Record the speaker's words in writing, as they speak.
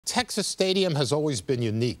Texas Stadium has always been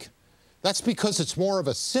unique. That's because it's more of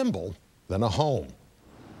a symbol than a home.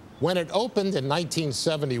 When it opened in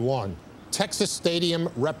 1971, Texas Stadium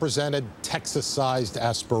represented Texas-sized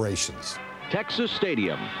aspirations. Texas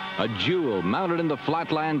Stadium, a jewel mounted in the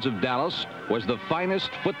flatlands of Dallas, was the finest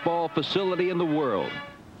football facility in the world.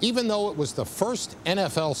 Even though it was the first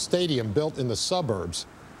NFL stadium built in the suburbs,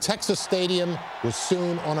 Texas Stadium was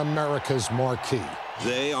soon on America's marquee.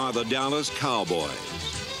 They are the Dallas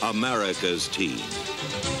Cowboys, America's team.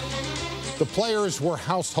 The players were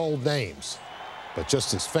household names, but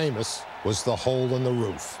just as famous was the hole in the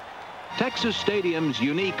roof. Texas Stadium's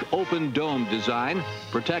unique open dome design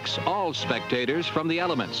protects all spectators from the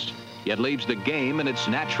elements, yet leaves the game in its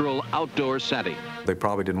natural outdoor setting. They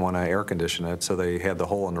probably didn't want to air condition it, so they had the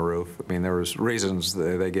hole in the roof. I mean, there was reasons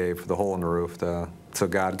they gave for the hole in the roof so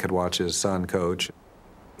God could watch his son coach.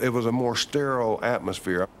 It was a more sterile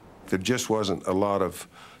atmosphere. There just wasn't a lot of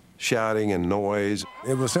shouting and noise.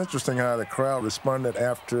 It was interesting how the crowd responded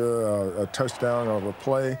after a touchdown or a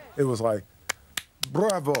play. It was like,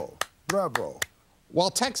 bravo, bravo. While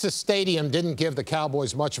Texas Stadium didn't give the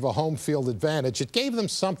Cowboys much of a home field advantage, it gave them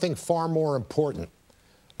something far more important,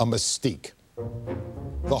 a mystique.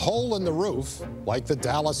 The hole in the roof, like the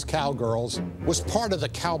Dallas Cowgirls, was part of the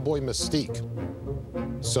Cowboy mystique.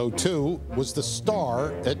 So, too, was the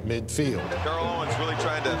star at midfield. Terrell Owens really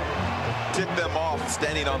trying to tip them off,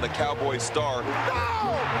 standing on the Cowboy star. No!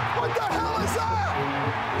 What the hell is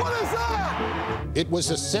that? What is that? It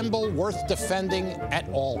was a symbol worth defending at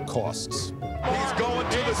all costs. He's going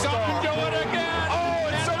to the star. Do it again. Oh,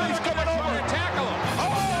 and somebody's coming over to tackle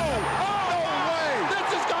him. No way. This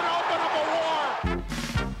is going to open up a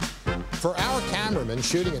war. For our cameraman,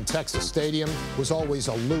 shooting in Texas Stadium was always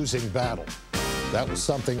a losing battle. That was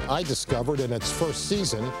something I discovered in its first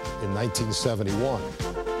season in 1971.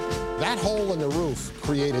 That hole in the roof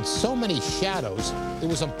created so many shadows, it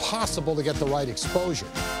was impossible to get the right exposure.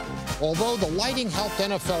 Although the lighting helped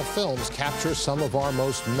NFL Films capture some of our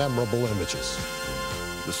most memorable images.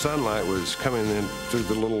 The sunlight was coming in through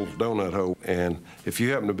the little donut hole, and if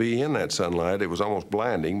you happened to be in that sunlight, it was almost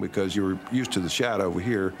blinding because you were used to the shadow over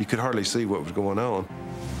here. You could hardly see what was going on.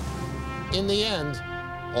 In the end,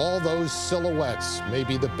 all those silhouettes may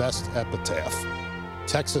be the best epitaph.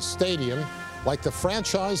 Texas Stadium, like the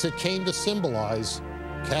franchise it came to symbolize,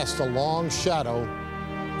 cast a long shadow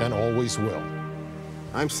and always will.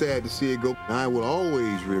 I'm sad to see it go. I will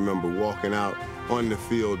always remember walking out on the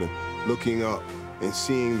field and looking up and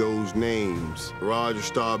seeing those names, Roger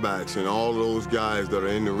Staubach and all those guys that are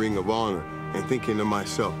in the Ring of Honor, and thinking to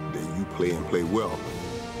myself, that you play and play well.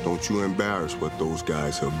 Don't you embarrass what those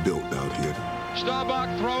guys have built out here. Staubach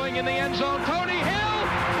throwing in the end zone. Tony Hill,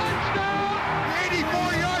 touchdown!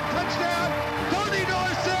 84-yard touchdown, Tony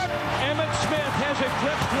Dorsett! Emmitt Smith has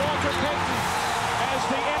eclipsed Walter Payton as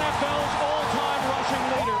the NFL's all-time rushing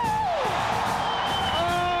leader.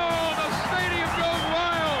 Oh, the stadium goes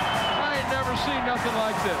wild! I ain't never seen nothing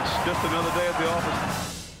like this. Just another day at the office.